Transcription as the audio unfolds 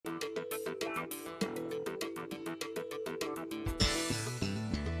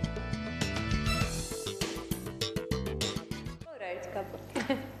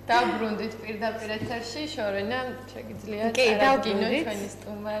დაბრუნდით პირდაპირ ეთერში, შორენა შეგიძლიათ წარადგინოთ ჩვენი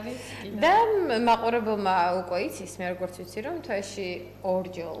სტუმარი. და მაყურებელმა უკვე იცის, მე როგორც ვიცი, რომ თვეში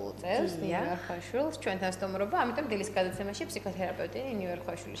ორჯერ უწევს ვერხვიაშვილს ჩვენთან სტუმრობა, ამიტომ დილის გადაცემაში ფსიქოთერაპევტი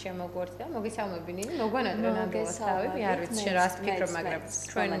ვერხვიაშვილი შემოგვერთდა. მოგესალმები ნინი, მოგვანადრე ნამდვილად თავი, მე არ ვიცი შენ რას ფიქრობ, მაგრამ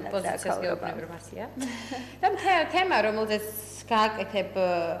ჩვენ პოზიციას გეუბნები რომ ასია. და თემა, რომელზეც გააკეთებ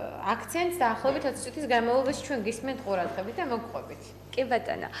აქცენტს დაახლოებით 20 წუთის განმავლობაში ჩვენ გისმენთ ყურადღებით და მოგყვებით. კი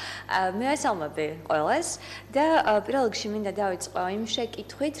ბატონო. მე ასალმები ყველას და პირველ რიგში მინდა დავიწყო იმ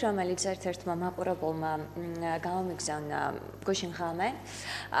შეკითხვით, რომელიც ერთ-ერთმა მაყურებელმა გამომიგზავნა გუშინ ღამე.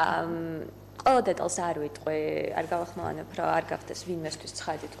 ყველა დეტალს არ ვიტყვი, არ გავახმოვანებ, რომ არ გახდეს ვინმესთვის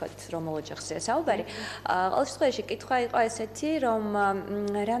ცხადი, თქვათ, რომ ოჯახზე საუბარი. ყოველ შემთხვევაში კითხვა იყო ესეთი, რომ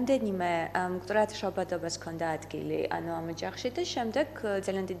რამდენიმე მკვდრად შობადობას ჰქონდა ადგილი, ანუ ამ ოჯახში და შემდეგ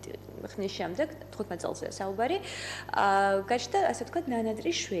ძალიან დიდი ხნის შემდეგ 15 წელზეა საუბარი, გაჩნდა, ასე ვთქვათ,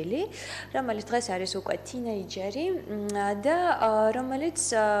 ნანადრის შვილი, რომელიც დღეს არის უკვე თინეიჯერი და რომელიც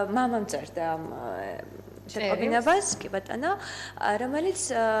მამამ წერდა შეტყობინებას, კი ბატონო, რომელიც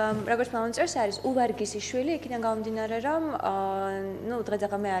როგორც მამამწერს არის უვარგისი შვილი, იქიდან გამომდინარე, რომ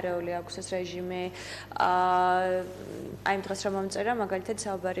დღე-დღე არეული აქვს ეს რეჟიმი. აი დღეს რომ მომწერა, მაგალითად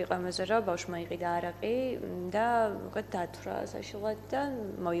საუბარი იყო იმაზე, რომ ბავშვმა იყიდა არაყი და უკვე დათვრა საშინლად და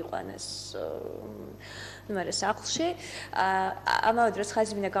მოიყვანეს მერე სახლში. ამავე დროს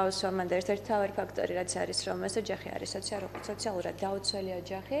ხაზი მინდა გავუსვა მანდ ერთ-ერთი თავი ფაქტორი, რაც არის, რომ ეს ოჯახი არის სოციალურად დაუცველი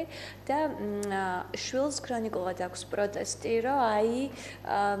ოჯახი და შვილს ქრონიკულად აქვს პროტესტი, რომ აი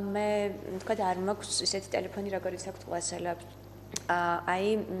მე თქვა არ მაქვს ისეთი ტელეფონი, როგორიც აქვს კლასელებს. აი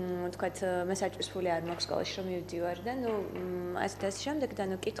თქვათ მე საჭმის ფული არ მაქვს სკოლაში რომ მივდივარ და ასე შემდეგ და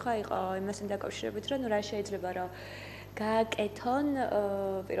კითხვა იყო იმასთან დაკავშირებით, რომ რა შეიძლება რომ გააკეთონ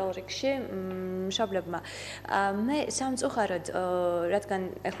პირველ რიგში მშობლებმა. მე სამწუხაროდ, რადგან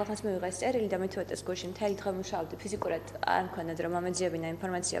ეხლა ხანს მივიღე წერილი და მეთუეტეს გუშინ მთელი დღე მუშაობდი ფიზიკურად არ მქონდა რომ ამეძიებინა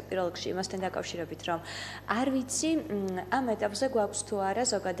ინფორმაცია პირველ რიგში იმასთან დაკავშირებით, რომ არ ვიცი ამ ეტაპზე გვაქვს თუ არა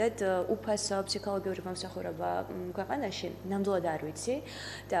ზოგადად უფასო ფსიქოლოგიური მომსახურება ქვეყანაში, ნამდვილად არ ვიცი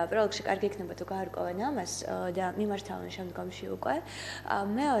და პირველ რიგში კარგი იქნება თუ გაარკვევენ ამას და მიმართავენ შემდგომში უკვე.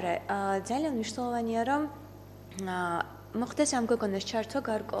 მეორე, ძალიან მნიშვნელოვანია რომ მოხდეს ამ გოგონას ჩართვა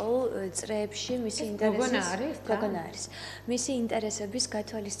გარკვეულ წრეებში მისი მისი ინტერესების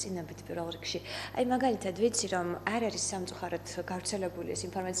გათვალისწინებით პირველ რიგში. აი მაგალითად ვიცი რომ არ არის სამწუხაროდ გავრცელებული ეს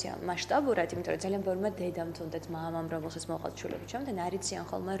ინფორმაცია მასშტაბურად, იმიტომ რომ ძალიან ბევრმა დედამ თუნდაც მამამ რომელსაც მოყავთ შვილები ჩემთან არიციან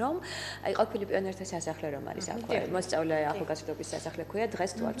ხოლმე რომ აი ყოფილი პიონერთა სასახლე რომ არის აქვე მოსწავლე ახალგაზრდობის სასახლე ქვია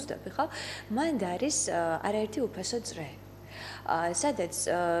დღეს თუ არ ვწდები ხო? მანდ არის არაერთი უფასო წრე. სადაც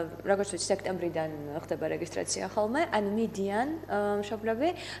როგორც ვიცი სექტემბრიდან ხდება რეგისტრაცია ხოლმე, ანუ მიდიან მშობლები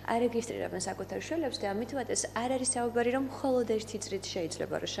არეგისტრირებენ საკუთარ შვილებს და ამიტომაც არ არის საუბარი რომ მხოლოდ ერთი წრით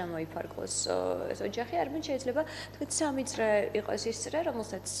შეიძლება რომ შემოიფარგლოს ეს ოჯახი, არამედ შეიძლება თქვით 3 წრე იყოს ის წრე,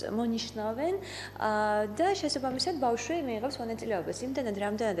 რომელსაც მონიშნავენ და შესაბამისად ბავშვი მიიღებს მონაწილეობას. იმდენად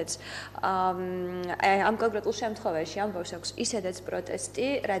რამდენადაც ამ კონკრეტულ შემთხვევაში ამ ბავშვს აქვს ისედაც პროტესტი,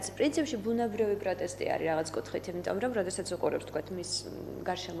 რაც პრინციპში ბუნებრივი პროტესტი არის რაღაც კუთხით, იმიტომ რომ როდესაც უყურებს თქვათ მის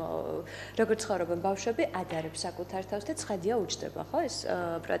გარშემო როგორ ცხოვრობენ ბავშვები, ადარებს საკუთარ თავს და ცხადია უჩნდება ხო ეს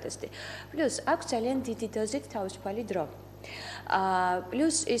პროტესტი. პლუს აქვს ძალიან დიდი დოზით თავისუფალი დრო.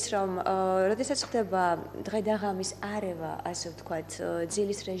 პლუს ის რომ როდესაც ხდება დღე და ღამის არევა, ასე ვთქვათ,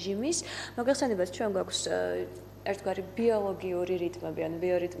 ძილის რეჟიმის, მოგეხსენებათ ჩვენ გვაქვს ერთგვარი ბიოლოგიური რიტმები, ანუ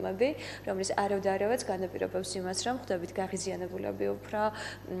ბიორიტმები, რომლის არავდარავაც განაპირობებს იმას, რომ ხდებით გაღიზიანებულები უფრო,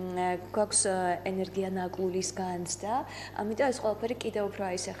 გვაქვს ენერგია ნაკლულის განცდა, ამიტომ ეს ყველაფერი კიდევ უფრო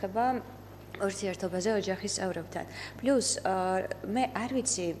აისახება ურთიერთობაზე ოჯახის წევრებთან. პლუს მე არ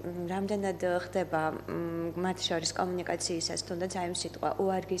ვიცი რამდენად ხდება მათ შორის კომუნიკაციისას თუნდაც აი ამ სიტყვა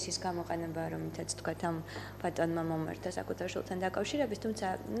უარგისის გამოყენება, რომელთაც თქვათ ამ ბატონმა მომერთა საკუთარ შვილთან დაკავშირებით, თუმცა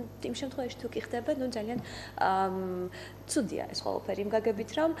იმ შემთხვევაში თუ კი ხდება, ძალიან ცუდია ეს ყველაფერი იმ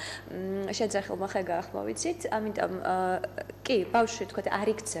გაგებით, რომ შეძახილმა ხე გაახმოვიცით, ამიტომ კი, ბავშვი თქვათ არ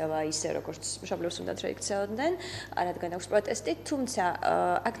იქცევა ისე როგორც მშობლებს უნდათ რომ იქცეოდნენ, რადგან აქვს პროტესტი, თუმცა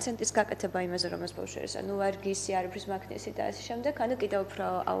აქცენტის გაკეთება იმაზე რომ ეს ბავშვი არის, ანუ ვარგისი, არაფრის მაქნისი და ასე შემდეგ, ანუ კიდევ უფრო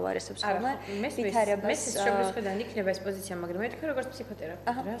აუარესებს ხოლმე ვითარებას. მე მშობლის ხედან იქნება ეს პოზიცია, მაგრამ მე თქვენ როგორც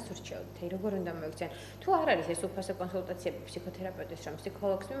ფსიქოთერაპევტი, რას ურჩეოდით? აი როგორ უნდა მოიქცენ? თუ არ არის ეს უფასო კონსულტაციები ფსიქოთერაპევტის რომ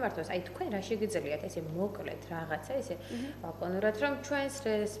ფსიქოლოგს მიმართოს, აი თქვენ რა შეგიძლიათ ესე მოკლედ რაღაცა, ესე აპონურად რომ ჩვენს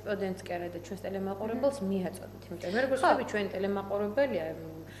რესპონდენტს კი არა და ჩვენს ტელემაყურებელს მიაწოდოთ. იმიტომ რომ როგორც ვთქვი, ჩვენ ტელემაყურებელია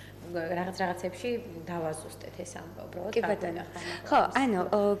რაღაცებში დავაზუსტეთ ეს ამბავი, უბრალოდ. კი ბატონო. ხო, ანუ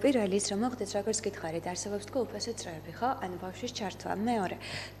პირველი ის რომ მოხდეს როგორც გითხარით, არსებობს თქო უფასო წრეები, ხო? ანუ ბავშვის ჩართვა. მეორე,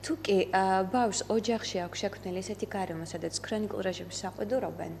 თუ კი ბავშვს ოჯახში აქვს შექმნილი ესეთი გარემო, სადაც ქრონიკულ რეჟიმში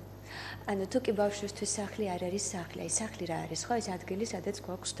საყვედურობენ, ანუ თუ კი ბავშვისთვის სახლი არ არის სახლი, აი სახლი რა არის, ხო? ეს ადგილი, სადაც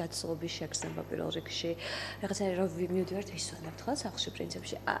გვაქვს დაცულობის შეგრძნება პირველ რიგში. რაღაცა რომ მივდივართ ვისვენებთ, ხო? სახლში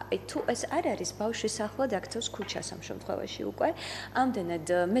პრინციპში. აი თუ ეს არ არის, ბავშვი სახლად აქცევს ქუჩას ამ შემთხვევაში უკვე. ამდენად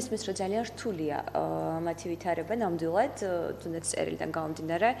მესმის რომ ძალიან რთულია მათი ვითარება ნამდვილად, თუნდაც წერილიდან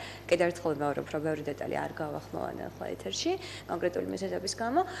გამომდინარე, კიდევ ერთხელ ვიმეორებ, რომ ბევრი დეტალი არ გავახმოვან ახლა ეთერში, კონკრეტული მიზეზების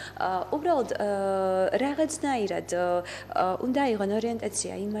გამო. უბრალოდ რაღაცნაირად უნდა იყონ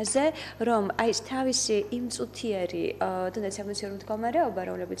ორიენტაცია იმაზე, რომ აი ეს თავისი იმ წუთიერი თუნდაც ემოციური მდგომარეობა,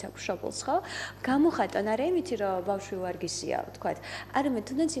 რომლებიც აქვს შობილს, ხო? გამოხატონ არა იმითი, რომ ბავშვი ვარგისია, ვთქვათ, არამედ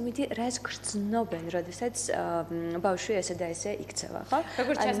თუნდაც იმითი, რას გრძნობენ, როდესაც ბავშვი ესე და ესე იქცევა, ხო?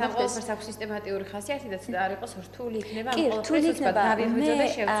 როგორც ჩანს, ამ ყველაფერს აქვს სისტემატიური ხასიათი და ცოტა არ იყოს რთული იქნება ამ კი, რთული იქნება. დავიღვიძო და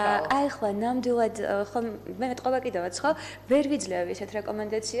შევცვალო. აი ახლა ნამდვილად ხო მე მეტყობა კიდევაც, ხო? ვერ ვიძლევ ისეთ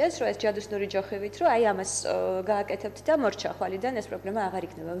რეკომენდაციას, რომ ეს ჯადოსნური ჯოხივით, რომ აი ამას გააკეთებთ და მორჩა ხვალიდან ეს პრობლემა აღარ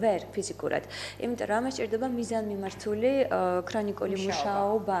იქნება. ვერ ფიზიკურად. იმიტომ რომ ამას ჭირდება მიზანმიმართული ქრონიკული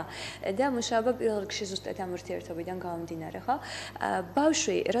მუშაობა და მუშაობა პირველ რიგში ზუსტად ამ ურთიერთობიდან გამომდინარე, ხო?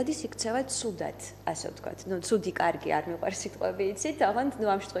 ბავშვი, როდის იქცევა ცუდად, ასე ვთქვათ. ნუ ცუდი კარგი არ მიყვარს სიტყვები, იცით? აღარ ნუ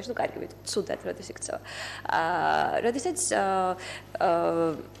ამ შემთხვევაში ნუ კარგი ვიტყვი, ცუდად როდის იქცევა. როდესაც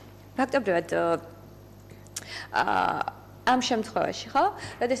ფაქტობრივად ამ შემთხვევაში, ხო?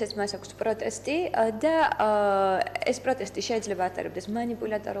 როდესაც მას აქვს პროტესტი და ეს პროტესტი შეიძლება ატარებდეს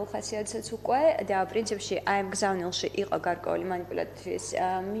მანიპულატორულ ხასიათსაც უკვე და პრინციპში აი ამ გზავნილში იყო გარკვეული მანიპულაციის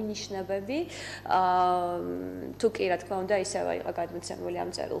მინიშნებები. თუ კი რა თქმა უნდა ისევე იყო გადმოცემული ამ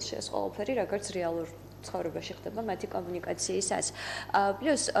წერილში ეს ყველაფერი, როგორც რეალურ ცხოვრებაში ხდება მათი კომუნიკაციისას.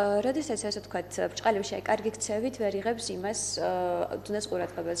 პლუს, როდესაც ასე ვთქვათ, ბრჭყალებში აი კარგი ქცევით ვერ იღებს იმას, თუნდაც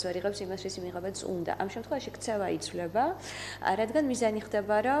ყურადღებას ვერ იღებს იმას, რის მიღებაც უნდა. ამ შემთხვევაში ქცევა იცვლება, რადგან მიზანი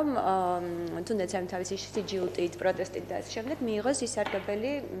ხდება, რომ თუნდაც ამ თავისი სიჯილტით, პროტესტით და ასე შემდეგ მიიღოს ის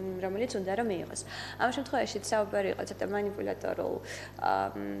სარგებელი, რომელიც უნდა რომ მიიღოს. ამ შემთხვევაში საუბარი იყო ცოტა მანიპულატორულ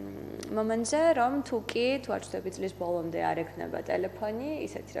მომენტზე, რომ თუ კი თუ არ ვწდები წლის ბოლომდე არ ექნება ტელეფონი,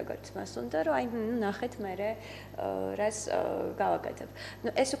 ისეთი როგორც მას უნდა, რომ აი ნახეთ მერე რას გავაკეთებ. ნუ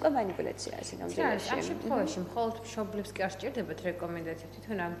ეს უკვე მანიპულაციაა სინამდვილეში. ამ შემთხვევაში მხოლოდ მშობლებს კი არ სჭირდებათ რეკომენდაცია,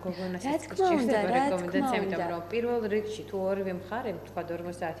 თვითონ ამ გოგონასაც სჭირდება რეკომენდაცია, იმიტომ რომ პირველ რიგში თუ ორივე მხარე, თქვა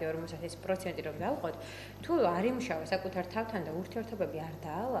 50-50% რომ დავყოთ, თუ არ იმუშავა საკუთარ თავთან და ურთიერთობები არ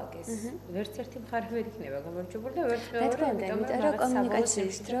დაალაგეს, ვერც ერთი მხარე ვერ იქნება გამარჯვებული და ვერც მეორე, იმიტომ რომ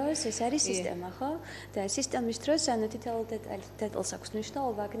კომუნიკაციის დროს ეს არის სისტემა, ხო? და სისტემის დროს ანუ თითოეულ დეტალს აქვს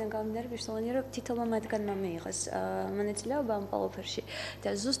მნიშვნელობა, აქედან გამომდინარე მნიშვნელოვანია რომ თითოეულმა მათგანმა მიიღოს მონაწილეობა ამ ყველაფერში და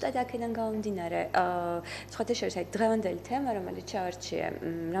ზუსტად აქედან გამომდინარე სხვათა შორის აი დღევანდელი თემა რომელიც ჩავარჩიე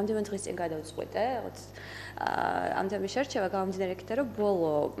რამდენიმე დღის წინ გადავწყვიტე რაღაც ამ თემის შერჩევა გამომდინარე იქიდან რომ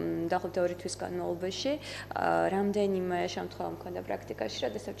ბოლო დაახლოებით 2 თვის განმავლობაში რამდენიმე შემთხვევა მქონდა პრაქტიკაში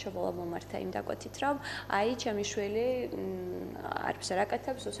როდესაც ჩაბოლა მომართა იმ დაკვეთით რომ აი ჩემი შვილი არაფერს არ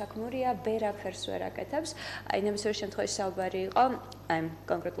აკეთებს უსაქმურია ვერაფერს ვერ აკეთებს აი ნებისმიერ შემთხვევაში საუბარი იყო აი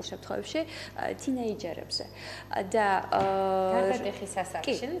კონკრეტულ შემთხვევებში თინეიჯერებზე და გადადეხის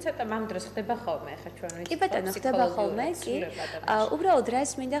ასაკში ნუ ცოტა ამ დროს ხდება ხოლმე ხა ჩვენ ვიცით კი ბატონო ხდება ხოლმე კი უბრალოდ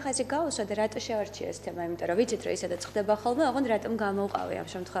რას მინდა ხაზი გაუსვა და რატო შევარჩიე ეს თემა იმიტომ რომ ვიცით რომ ისედაც ხდება ხოლმე ოღონდ რატომ გამოვყავი ამ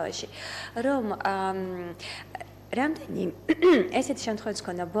შემთხვევაში რომ რამდენი ესეთი შემთხვევაც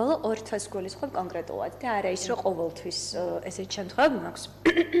ქონდა ბოლო 2 თვეს გულისხმობ კონკრეტულად და არა ის რომ ყოველთვის ესეთი შემთხვევები მაქვს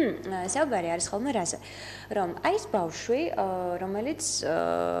საუბარი არის ხოლმე რაზე რომ აი ეს ბავშვი რომელიც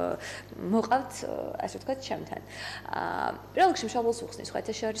მოყავთ ასე ვთქვათ ჩემთან პირველ რიგში მშობელს უხსნის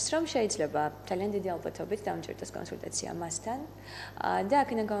სხვათა შორის რომ შეიძლება ძალიან დიდი ალბათობით დამჭირდეს კონსულტაცია მასთან და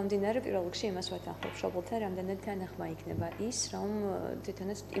აქედან გამომდინარე პირველ რიგში იმას ვეთანხმებ მშობელთან რამდენად თანახმა იქნება ის რომ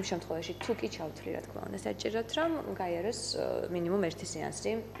თვითონაც იმ შემთხვევაში თუ კი ჩავთვლი რა თქმა უნდა საჭიროთ რომ გაიაროს მინიმუმ 1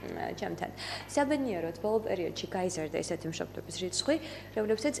 სეანსი ჩემთან. საბედნიეროდ ბოლო პერიოდში გაიზარდა ესეთი მშობლების რიცხვი,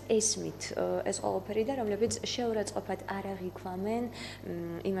 რომლებსაც ესმით ეს ყველაფერი და რომლებიც შეურაცხყოფად არ აღიქვამენ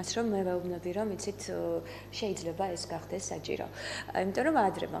იმას, რომ მე ვეუბნები, რომ იცით შეიძლება ეს გახდეს საჭირო. იმიტომ რომ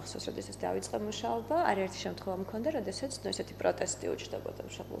ადრე მახსოვს, როდესაც დავიწყე მუშაობა, არაერთი შემთხვევა მქონდა, როდესაც ესეთი პროტესტი უჩნდებოდა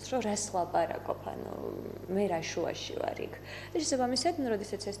მშობელს, რომ რას ლაპარაკობ, ანუ მე რა შუაში ვარ იქ. და შესაბამისად,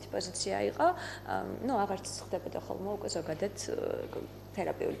 როდესაც ესეთი პოზიცია იყო, აღარც ხდებოდა ხოლმე უკვე ზოგადად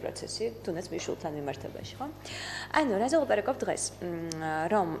თერაპიული პროცესი, თუნდაც მიშულთან მიმართებაში, ხო? ანუ რაზე ვლაპარაკობ დღეს,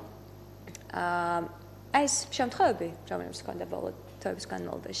 რომ აი ეს შემთხვევები, რომლებიც ჰქონდა ბოლო თვეების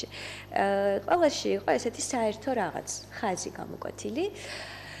განმავლობაში, ყველაში იყო ესეთი საერთო რაღაც, ხაზი გამოკვეთილი,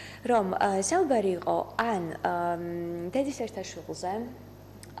 რომ საუბარი იყო ან დედის ერთაშვილზე,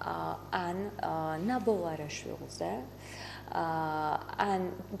 ან ნაბოლარაშვილზე, ან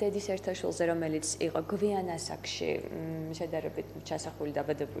დედის ერთაშვილზე, რომელიც იყო გვიან ასაკში, შედარებით ჩასახული,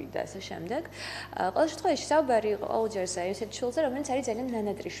 დაბადებული და ასე შემდეგ. ყოველ შემთხვევაში საუბარი იყო ყოველჯერზე ისეთ შვილზე, რომელიც არის ძალიან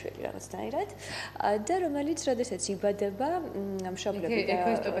ნანატრიშვილი რაღაცნაირად და რომელიც როდესაც იბადება, მშობლები და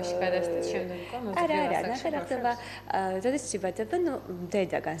ექოისტობაში გადასცეს შემდეგ უკვე არა, ნახე რა ხდება, როდესაც იბადება,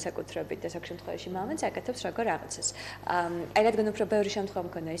 დედა განსაკუთრებით და ზოგ შემთხვევაში მამაც აკეთებს როგორ რაღაცას. აი რადგან უფრო ბევრი შემთხვევა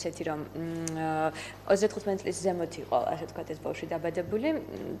მქონდა ისეთი, რომ 35 წლის ზემოთ იყო, ასე ვთქვათ, ეს ბავშვი დაბადებული,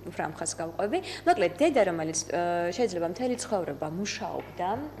 უფრო ამ ხაზს გავყვები. მოკლედ, დედა, რომელიც შეიძლება მთელი ცხოვრება მუშაობდა,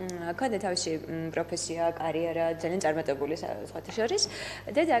 ჰქონდა თავისი პროფესია, კარიერა, ძალიან წარმატებული სხვათა შორის,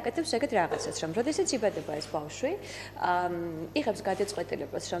 დედა აკეთებს ეგეთ რაღაცას, რომ როდესაც იბადება ეს ბავშვი, იღებს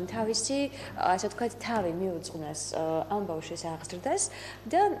გადაწყვეტილებას, რომ თავისი, ასე ვთქვათ, თავი მიუძღვნას ამ ბავშვის აღზრდას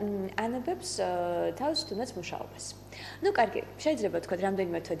და ანებებს თავს თუნდაც მუშაობას. Ну, კარგი, შეიძლება ვთქვათ,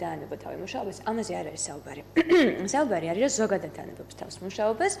 რამდენიმე თვე დაანება თავი მუშაობას, ამაზე არ არის საუბარი. საუბარი არის, რომ ზოგადად ანებებს თავს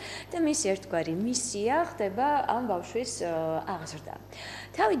მუშაობას და მისი ერთგვარი მისია ხდება ამ ბავშვის აღზრდა.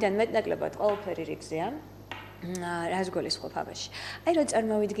 თავიდან მეტნაკლებად ყველაფერი რიგზეა. რას გულისხმობ ამაში? აი, რომ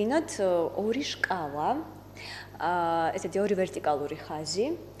წარმოვიდგინოთ ორი შკალა, ესეთი ორი ვერტიკალური ხაზი.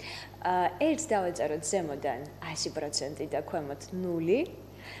 ერთს დავაწეროთ ზემოდან 100% და ქვემოთ 0.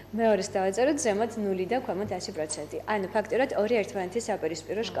 მეორეს დავაწეროთ ზემოთ 0 და ქვემოთ 100%. ანუ ფაქტობრივად ორი ერთმანეთის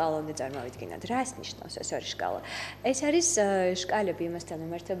საპირისპირო შკალა უნდა წარმოვიდგინოთ. რას ნიშნავს ეს ორი შკალა? ეს არის შკალები იმასთან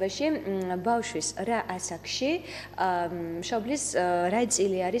მიმართებაში, ბავშვის რა ასაკში, მშობლის რა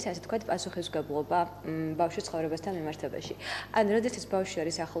წილი არის, ასე ვთქვათ, პასუხისმგებლობა ბავშვის ცხოვრებასთან მიმართებაში. ანუ როდესაც ბავშვი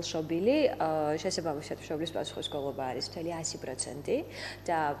არის ახალშობილი, შესაბამისად მშობლის პასუხისმგებლობა არის მთელი 100%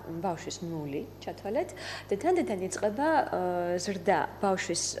 და ბავშვის 0 ჩათვალეთ და თანდათან იწყება ზრდა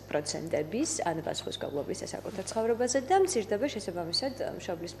ბავშვის პროცენტების, ანუ პასუხისმგებლობის საკუთარ ცხოვრებაზე და მცირდება შესაბამისად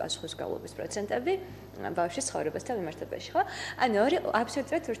მშობლის პასუხისმგებლობის პროცენტები ბავშვის ცხოვრებასთან მიმართებაში, ხო? ანუ ორი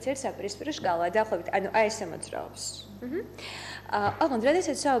აბსოლუტურად ურთიერთსაპირისპირო შკალა დაახლოებით, ანუ აი ესე მოძრაობს. ოღონდ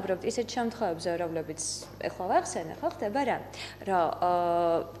როდესაც საუბრობთ ისეთ შემთხვევებზე, რომლებიც ეხლა ვახსენე, ხო, ხდება რა?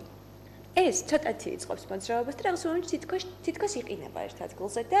 რომ ეს ცოტათი იწყობს მოძრაობას და რაღაც მომენტში თითქოს იყინება ერთ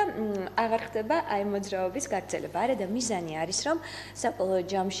ადგილზე და აღარ ხდება აი მოძრაობის გაგრძელება. არა და მიზანი არის, რომ საბოლოო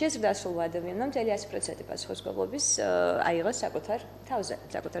ჯამში ეს დასრულვა ადამიანმა მთელი 100% პასუხისმგებლობის აიღოს საკუთარ თავზე,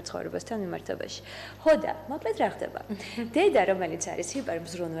 საკუთარ ცხოვრებასთან მიმართებაში. ხო და მოკლედ რა ხდება? დედა, რომელიც არის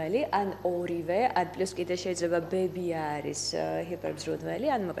ჰიპერმზრუნველი, ან ორივე, ან პლუს კიდე შეიძლება ბებია არის ჰიპერმზრუნველი,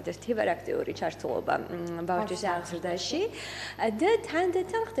 ან მოკლედ ეს ჰიპერაქტიური ჩართულობა ბავშვის აღზრდაში და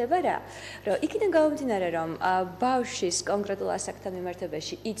თანდათან ხდება რა? რომ იქიდან გამომდინარე, რომ ბავშვის კონკრეტულ ასაკთან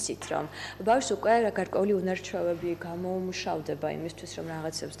მიმართებაში იცით, რომ ბავშვს უკვე გარკვეული უნარჩვევები გამოუმუშავდება იმისთვის, რომ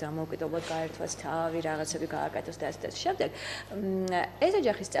რაღაცებს დამოუკიდებლად გაერთვას თავი, რაღაცები გააკეთოს და ასე შემდეგ. ეს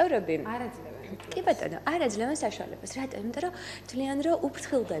ოჯახის წევრები არ აძლევენ. კი ბატონო, არ აძლევენ საშუალებას. რატო? იმიტომ რომ თვლიან, რომ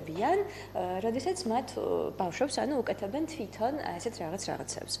უფრთხილდებიან, როდესაც მათ ბავშვებს ანუ უკეთებენ თვითონ ასეთ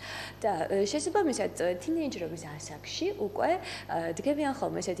რაღაცებს. და შესაბამისად, თინეიჯერობის ასაკში უკვე დგებიან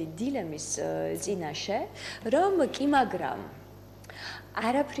ხოლმე ესეთი დილემის წინაშე, რომ კი მაგრამ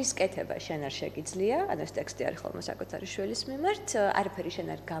არაფრის კეთება შენ არ შეგიძლია, ანუ ეს ტექსტი არის ხოლმე საკუთარი შვილის მიმართ, არაფერი შენ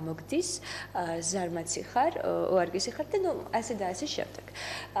არ გამოგდის, ზარმაცი ხარ, უარგისი ხარ და ნუ ასე და ასე შემდეგ.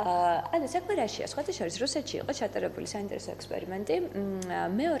 ანუ საქმე რაშია? სხვათა შორის რუსეთში იყო ჩატარებული საინტერესო ექსპერიმენტი.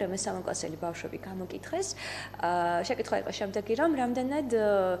 მეორე მესამე კლასელი ბავშვები გამოკითხეს. შეკითხვა იყო შემდეგი, რომ რამდენად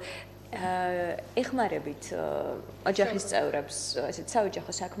ეხმარებით ოჯახის წევრებს ესეთ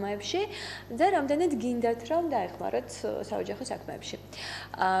საოჯახო საქმეებში და რამდენად გინდათ რომ დაეხმაროთ საოჯახო საქმეებში.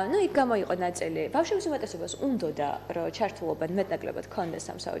 Ну, იქ გამოიყო ნაწილი. ბავშვების უმეტესობას უნდოდა რომ ჩართულობენ მეტნაკლებად ქონდეს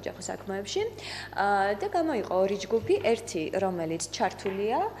ამ საოჯახო საქმეებში და გამოიყო ორი ჯგუფი, ერთი რომელიც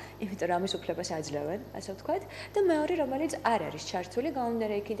ჩართულია, იმიტომ რომ ამის უფლებას აძლევენ, ასე ვთქვათ, და მეორე რომელიც არ არის ჩართული,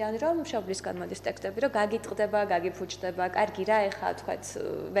 გამომდინარე იქიდან რომ მშობლისგან მოდის ტექსტები, რომ გაგიტყდება, გაგიფუჭდება, კარგი რა ეხა ვთქვათ,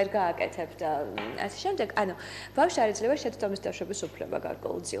 ვერ გააკეთებ და ასე შემდეგ. ანუ ბავშვს არ ეძლევა შეთანხმების დაშვების უფლება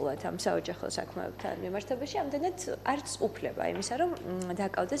გარკვეულწილად ამ საოჯახო საქმეებთან მიმართებაში, ამდენად არც უფლება იმისა, რომ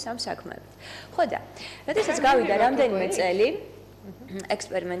დაკავდეს ამ საქმეებით. ხო და, როდესაც გავიდა რამდენიმე წელი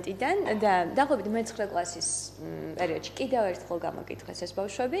ექსპერიმენტიდან და დაახლოებით მე-9 კლასის პერიოდში კიდევ ერთხელ გამოკითხეს ეს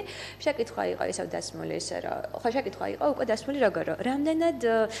ბავშვები. შეკითხვა იყო ისევ დასმული ისე რომ ხო შეკითხვა იყო უკვე დასმული როგორ რომ რამდენად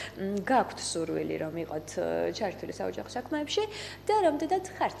გაქვთ სურვილი რომ იყოთ ჩართული საოჯახო საქმეებში და რამდენად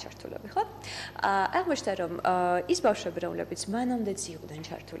ხართ ჩართულები, ხო? აღმოჩნდა რომ ის ბავშვები რომლებიც მანამდეც იყვნენ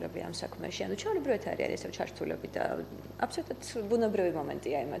ჩართულები ამ საქმეში, ანუ ჩვეულებრივად არის ესევ ჩართულები და აბსოლუტურად ბუნებრივი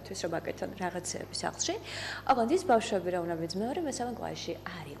მომენტია იმათთვის რომ აკეთონ რაღაცეები სახლში. ოღონდ ის ბავშვები რომლებიც მეორე მესამე კლასში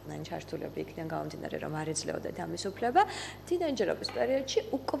არ იყვნენ ჩართულები იქიდან გამომდინარე, რომ არ ეძლეოდათ ამის უფლება. თინანჯერობის პერიოდში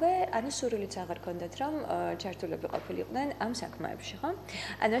უკვე სურვილიც აღარ ქონდათ, რომ ჩართულები ყოფილიყვნენ ამ საქმეებში, ხო?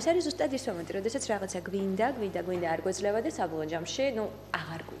 ეს არის ზუსტად ის მომენტი, როდესაც რაღაცა გვინდა არ გვეძლევა და საბოლოო ჯამში,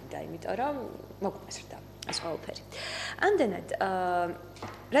 აღარ გვინდა, იმიტომ რომ მოგვესრდა ეს ყველაფერი. ამდენად,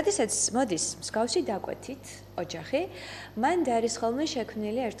 როდესაც მოდის მსგავსი დაკვეთით ოჯახი, მან დაარის ხოლმე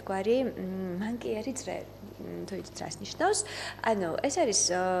შექმნილი ერთგვარი მანკიერი წრე, თუ იცით რას ნიშნავს. ეს არის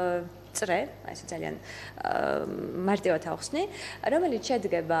წრე, ესე ძალიან მარტივად ავხსნი, რომელიც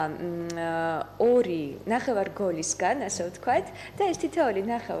შედგება ორი ნახევარგოლისგან, ასე ვთქვათ, და ეს თითოეული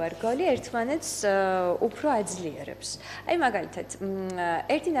ნახევარგოლი ერთმანეთს უფრო აძლიერებს. აი მაგალითად,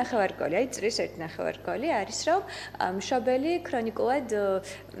 ერთი ნახევარგოლი, წრის ერთი ნახევარგოლი არის, რომ მშობელი ქრონიკულად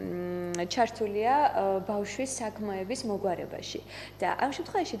ჩართულია ბავშვის საქმეების მოგვარებაში. და ამ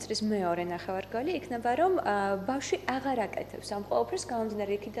შემთხვევაში წრის მეორე ნახევარგოლი იქნება, რომ ბავშვი აღარ აკეთებს ამ ყველაფერს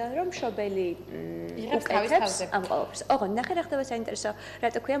გამომდინარე იქიდან, რომ მშობელი უკეთებს ამ ყველაფერს. ოღონდ ნახე რა ხდება საინტერესო,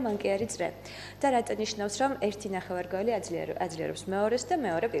 რატო ქვია მანკიერი წრე და რატო ნიშნავს, რომ ერთი ნახევარგოლი აძლიერებს მეორეს და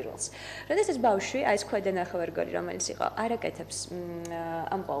მეორე პირველს. როდესაც ბავშვი, აი ეს ქვედა ნახევარგოლი, რომელიც იყო, არ აკეთებს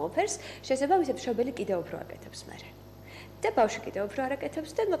ამ ყველაფერს, შესაბამისად მშობელი კიდევ უფრო აკეთებს მერე. და ბავშვი კიდევ უფრო არ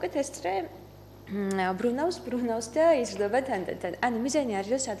აკეთებს და მოკლედ ეს წრე ბრუნავს და იზრდება თანდათან. ანუ მიზანი არის,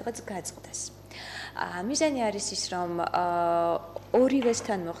 რომ სადღაც გაწყდეს. მიზანი არის ის, რომ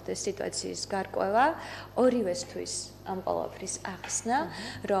ორივესთან მოხდეს სიტუაციის გარკვევა, ორივესთვის ამ ყველაფრის ახსნა,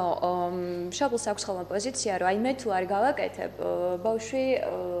 რომ მშობელს აქვს ხოლმე პოზიცია, რომ აი მე თუ არ გავაკეთებ, ბავშვი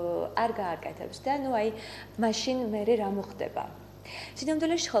არ გააკეთებს და მაშინ მერე რა მოხდება.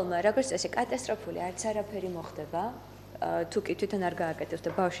 სინამდვილეში ხოლმე როგორც წესი კატასტროფული არც არაფერი მოხდება. თუ კი თვითონ არ გააკეთებს და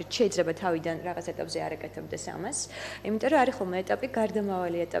ბავშვი შეიძლება თავიდან რაღაც ეტაპზე არ აკეთებდეს ამას, იმიტომ რომ არის ხოლმე ეტაპი,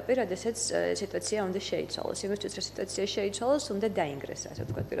 გარდამავალი ეტაპი, როდესაც სიტუაცია უნდა შეიცვალოს. იმისთვის რომ სიტუაცია შეიცვალოს, უნდა დაინგრეს, ასე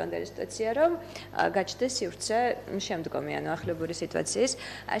ვთქვათ, პირვანდელი სიტუაცია, რომ გაჩნდეს სივრცე შემდგომი, ახლებური სიტუაციის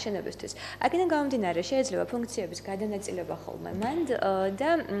აშენებისთვის. აქედან გამომდინარე, შეიძლება ფუნქციების გადანაწილება ხოლმე მანდ და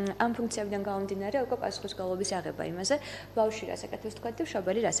ამ ფუნქციებიდან გამომდინარე, უკვე პასუხისმგებლობის აღება იმაზე, ბავშვი რას აკეთებს, თქვათ და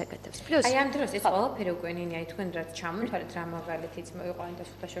მშობელი რას აკეთებს. პლუს აი ამ დროს ეს ყველაფერი უკვე ნინია თქვენ რაც ჩამო თვალით რა მაგალითიც იყო და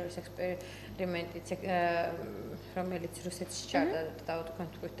შეხოთაშორის ექსპერიმენტიც რომელიც რუსეთში ჩარდა და თქვენ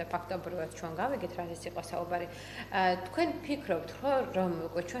თქვით და ფაქტობრივად ჩვენ გავიგეთ რა ის იყო საუბარი. თქვენ ფიქრობთ რომ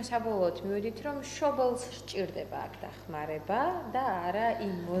უკვე ჩვენ საბოლოოდ მივედით რომ მშობელს სჭირდება აქ დახმარება და არა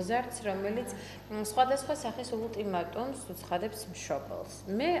იმ მოზარდს რომელიც სხვადასხვა სახის ულტიმატუმს უცხადებს მშობელს.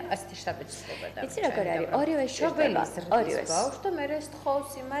 მე ასეთი შთაბეჭდილება და იცი როგორ არის ორივე მშობელი ორივე ბავშვს და მე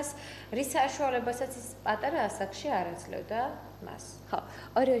სთხოვს იმას რის საშუალებასაც ის პატარა ასაკში არ აძლევდა მას. ხო,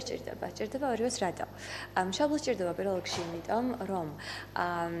 ორივე სჭირდება ორივეს რატო? მშობელს სჭირდება პირველ რიგში იმიტომ, რომ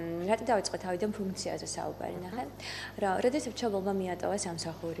რატო დავიწყე თავიდან ფუნქციაზე საუბარი, ნახე? რომ როდესაც მშობელმა მიატოვა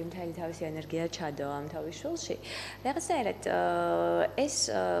სამსახური, მთელი თავისი ენერგია ჩადო ამ თავის შვილში, რაღაცნაირად ეს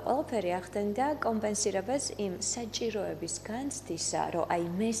ყველაფერი ახდენდა კომპენსირებას იმ საჭიროების განცდისა, რომ აი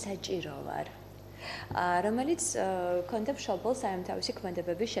მე საჭირო ვარ. რომელიც კონდა მშობელს აი ამ თავისი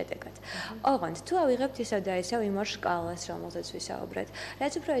ქმედებების შედეგად. ოღონდ თუ ავიღებთ ისევ და ისევ იმ ორ შკალას, რომელზეც ვისაუბრეთ,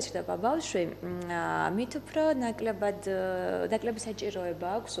 რაც უფრო იზრდება ბავშვი, მით უფრო ნაკლები საჭიროება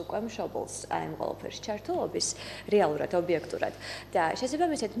აქვს უკვე მშობელს აი ამ ყველაფერს ჩართულობის რეალურად, ობიექტურად. და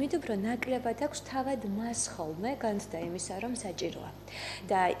შესაბამისად, მით უფრო ნაკლებად აქვს თავად მას ხოლმე განცდა იმისა, რომ საჭიროა.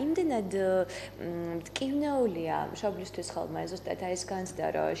 და იმდენად მტკივნეულია მშობლისთვის ხოლმე ზუსტად აი ეს განცდა,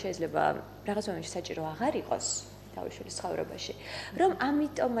 რომ შეიძლება რაღაც მომენტში საჭირო აღარ იყოს თავის შვილის ცხოვრებაში, რომ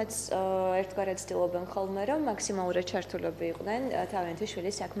ამიტომაც ერთგვარად ცდილობენ ხოლმე, რომ მაქსიმალურად ჩართულები იყვნენ თავიანთი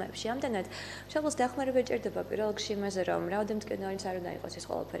შვილის საქმეებში. ამდენად მშობელს დახმარება ჭირდება პირველ რიგში იმაზე, რომ რაოდენმტკივნეულიც არ უნდა იყოს ეს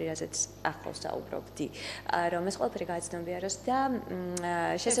ყველაფერი, რაზეც ახლავს საუბრობდი, რომ ეს ყველაფერი გააცნობიეროს და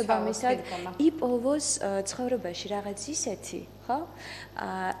შესაბამისად იპოვოს ცხოვრებაში რაღაც ისეთი, ხო?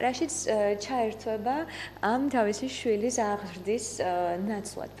 რაშიც ჩაერთვება ამ თავისი შვილის აღზრდის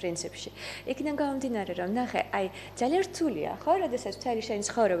ნაცვლად პრინციპში. იქიდან გამომდინარე, რომ ნახე, აი ძალიან რთულია, ხო, როდესაც მთელი შენი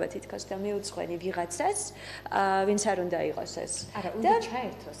ცხოვრება თითქოს და მიუძღვენი ვიღაცას, ვინც არ უნდა იყოს ეს. არა, უნდა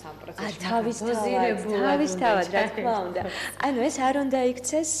ჩაერთოს ამ პროცესში. თავისთავად, რა თქმა უნდა. ანუ ეს არ უნდა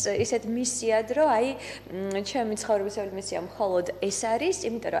იქცეს ისეთ მისიად, რომ აი ჩემი ცხოვრებისეული მისია მხოლოდ ეს არის,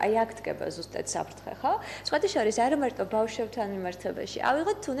 იმიტომ რომ აი აქ დგება ზუსტად საფრთხე, ხო? სხვათა შორის არა მარტო ბავშვებთან განმარტებაში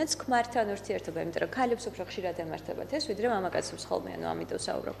ავიღოთ თუნდაც ქმართან ურთიერთობა, იმიტომ რომ ქალებს უფრო ხშირად ემართებათ ეს, ვიდრე მამაკაცებს ხოლმე, ანუ ამიტომ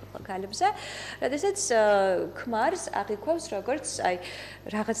საუბრობ ახლა ქალებზე. როდესაც ქმარს აღიქვავს როგორც აი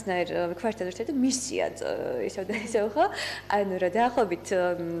რაღაცნაირ ქმართან ურთიერთობა მისიად ისევ და ისევ ხო? ანუ რა დაახლოებით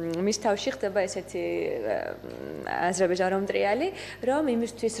მის თავში ხდება ესეთი აზრები ჟარომტრიალი, რომ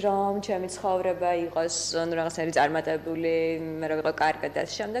იმისთვის რომ ჩემი ცხოვრება იყოს ანუ რაღაცნაირი წარმატებული, მე რა ვიყო კარგად და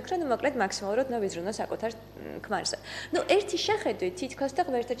შემდეგ რომ მოკლედ მაქსიმალურად ვიზრუნო საკუთარ ქმარზე. ნუ ერთი შეხედვით თითქოს და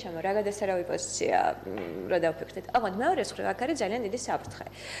ღმერთო ჩემო, რა გადასარავი პოზიცია რა დავფიქრდეთ. ოღონდ მეორე მხრივ აქ არის ძალიან დიდი საფრთხე.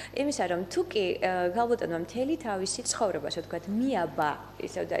 იმისა რომ თუ კი გალბოტონმა მთელი თავისი ცხოვრება, ასე ვთქვათ, მიაბა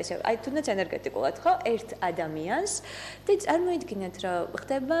ისევ და ისევ, აი თუნდაც ენერგეტიკულად ხო, ერთ ადამიანს და წარმოიდგინეთ რომ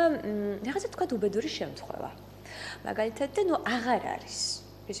ხდება რაღაცა თქვათ უბედური შემთხვევა. მაგალითად და ნუ აღარ არის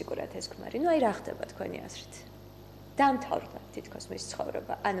ფიზიკურად ეს ქმარი. ნუ აი რა ხდება თქვენი აზრით? დამთავრდა თითქოს მის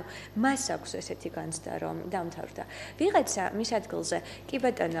ცხოვრება. ანუ მას აქვს ესეთი განცდა, რომ დამთავრდა. ვიღაცა მის ადგილზე კი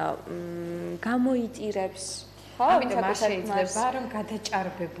ბატონო გამოიტირებს ხო? ამიტომ არ შეიძლება რომ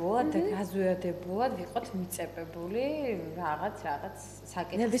გადაჭარბებულად და გაზვიადებულად ვიყოთ მიწებებული რაღაც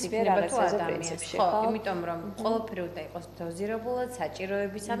საკითხის იქნება თუ ადამიანს. ხო, იმიტომ რომ ყველაფერი უნდა იყოს დოზირებულად,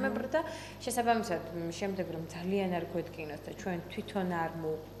 საჭიროებისამებრ და შესაბამისად შემდეგ რომ ძალიან არ გვედგინოს და ჩვენ თვითონ არ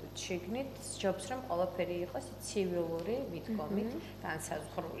მოვყვდით შეგნით, ჯობს რომ ყველაფერი იყოს ცივილური მიდგომით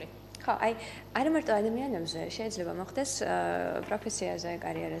განსაზღვრული. ხო, აი არა მარტო ადამიანებზე შეიძლება მოხდეს პროფესიაზე,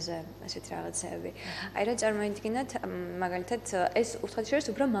 კარიერაზე ასეთ რაღაცები. აი რა წარმოიდგინოთ, მაგალითად ეს ურთიერთობის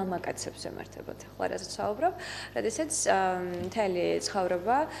უფრო მამაკაცებს ემართებათ. ხო, რასაც საუბრობ, როდესაც მთელი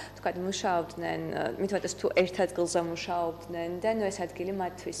ცხოვრება, თქვათ, მუშაობდნენ, მithumetes თუ ერთ ადგილზე მუშაობდნენ და ნუ ეს ადგილი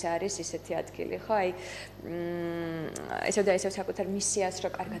მათთვის არის ისეთი ადგილი, ხო? აი ესევ და ესევ საკუთარ მისიას რო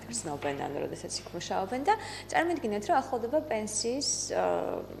კარგად გრძნობენ, ანუ როდესაც იქ მუშაობენ და წარმოიდგინეთ, რომ ახლოვდება პენსიის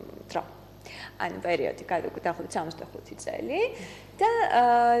დრო. ანუ პერიოდი დაახლოებით 65 წელი და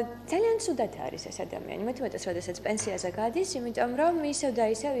ძალიან ცუდად არის ეს ადამიანი. მithumetes როდესაც პენსიაზე გადის, იმიტომ რომ ისევ და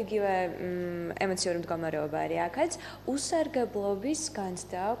ისევ იგივე ემოციური მდგომარეობა არის აქაც, უსარგებლობის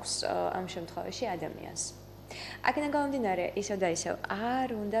განცდა აქვს ამ შემთხვევაში ადამიანს. აქედან გამომდინარე, ისევ და ისევ არ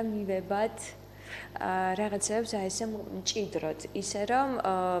უნდა მივებათ რაღაცებს აი ესე მჭიდროდ, ისე რომ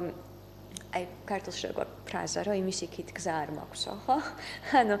აი ქართულში როგორ ფრაზა რომ იმის იქით გზა არ მაქვსო, ხო?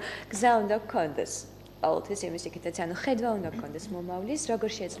 ანუ გზა უნდა გქონდეს. ყოველთვის იმის იქითაც, ანუ ხედვა უნდა გქონდეს მომავლის, როგორ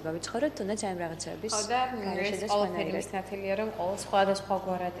შეიძლება ვიცხოვროთ თუნდაც ამ რაღაცების გარეშე და ყველაფერი მისნათელია რომ ყოველ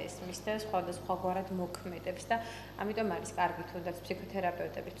სხვადასხვაგვარად ესმის და სხვადასხვაგვარად მოქმედებს და ამიტომ არის კარგი თუნდაც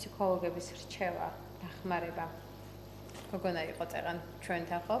ფსიქოთერაპევტების, ფსიქოლოგების რჩევა, დახმარება. გოგონა იყო წეღან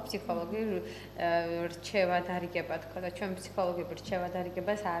ჩვენთან ხო ფსიქოლოგი რჩევა დარიგება თქვა და ჩვენ ფსიქოლოგები რჩევა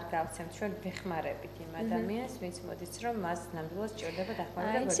დარიგებას არ გავცემთ ჩვენ ვეხმარებით იმ ადამიანს ვინც მოდის რომ მას ნამდვილად სჭირდება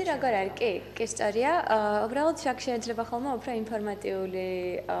დახმარება და იცი როგორ არის კი სწორია უბრალოდ აქ შეიძლება ხოლმე უფრო ინფორმატიული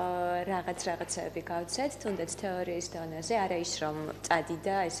რაღაცები გავცეთ თუნდაც თეორიის დონეზე არა ის რომ წადი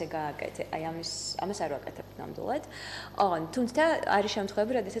და ესე გააკეთე აი ამას არ ვაკეთებ ნამდვილად ოღონდ თუმცა არის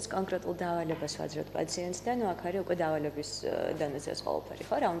შემთხვევები როდესაც კონკრეტულ დავალებას ვაძლევთ პაციენტს და ნუ აქ არის უკვე დავალების დონეზე ეს ყველაფერი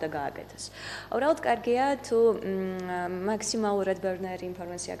ხო რა უნდა გააკეთოს. უბრალოდ კარგია თუ მაქსიმალურად ბევრი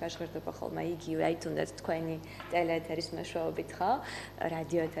ინფორმაცია გაჟღერდება ხოლმე იგივე აი თუნდაც თქვენი ტელეეთერის მეშვეობით ხო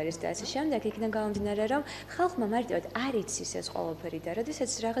რადიო ეთერის და ასე შემდეგ იქიდან გამომდინარე რომ ხალხმა მარტივად არ იცის ეს ყველაფერი და როდესაც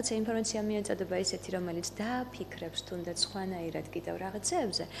რაღაცა ინფორმაცია მიეწოდება ისეთი რომელიც დააფიქრებს თუნდაც სხვანაირად კიდევ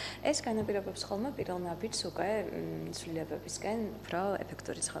რაღაცეებზე ეს განაპირობებს ხოლმე პირველ ნაბიჯს უკვე ცვლილებებისკენ უფრო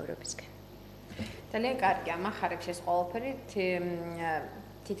ეფექტური ცხოვრებისკენ. ძალიან კარგია, მახარებს ეს ყველაფერი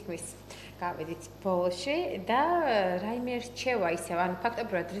თითქმის გავედით ბოლოში და რაიმე რჩევა ისევ, ანუ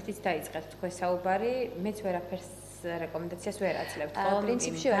ფაქტობრივად რითიც დაიწყეთ თქვენ საუბარი, მეც ვერაფერს რეკომენდაციას ვერ აძლევთ, ხო?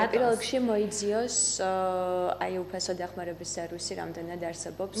 პრინციპში პირველ რიგში მოიძიოს აი უფასო დახმარების სერვისი რამდენად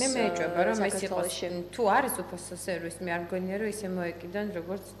არსებობს. მე მეეჭვება რომ ეს იყოს თუ არის უფასო სერვისი, მე არ მგონია რომ ისე მოეკიდონ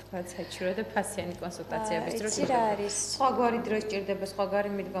როგორც თქვა საჭირო და ფასიანი კონსულტაციების დროს. ის რა არის? სხვაგვარი დრო სჭირდება, სხვაგვარი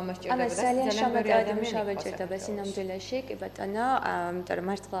მიდგომა სჭირდება და ძალიან შამატად მუშაობა სჭირდება სინამდვილეში, კი ბატონო, იმიტომ რომ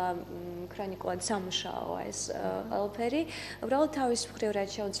მართლა ქრონიკულად სამუშაოა ეს ყველაფერი. უბრალოდ თავის მხრივ რაც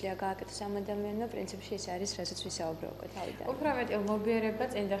შეუძლია გააკეთოს ამ ადამიანმა, პრინციპში ეს არის, რასაც ვისაუბრებთ. უფრო მეტი ლობიერება,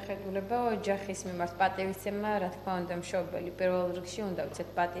 წინდახედულება ოჯახის მიმართ პატივისცემა, რა თქმა უნდა, მშობელი პირველ რიგში უნდა ვიცეთ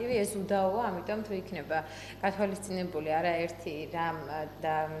პატივი, ეს უდაოა, ამიტომ თუ იქნება გათვალისწინებული არაერთი რამ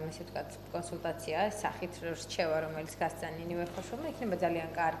და ესე ვთქვათ, კონსულტაცია, სახით რჩევა, რომელიც გასცანინი ვერხოშულმა, იქნება ძალიან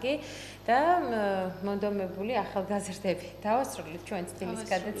კარგი და მონდომებული ახალგაზრდები. დავასრულეთ ჩვენ სტილის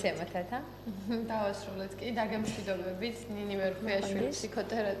გადაცემათაც, ა? დავასრულეთ კი, დაგემშვიდობებით, ნინი ვერხვიაშვილი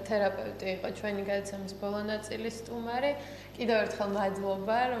ფსიქოთერაპევტი იყო ჩვენი გადაცემის ბოლო ნაწილის სტუმარი. კიდევ ერთხელ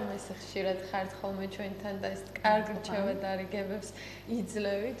მადლობა, რომ ესე ხშირად ხართ ხოლმე ჩვენთან და ეს კარგ რჩევა დარიგებებს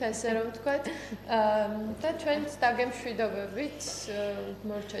იძლევით, ასე რომ ვთქვათ. და ჩვენც დაგემშვიდობებით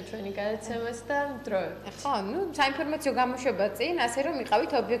მორჩა ჩვენი გადაცემას და დროებით. ხო, საინფორმაციო გამოშვება წინ, ასე რომ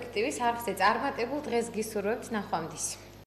იყავით ობიექტივის არხზე წარმატებულ დღეს გისურვებთ ნახვამდის.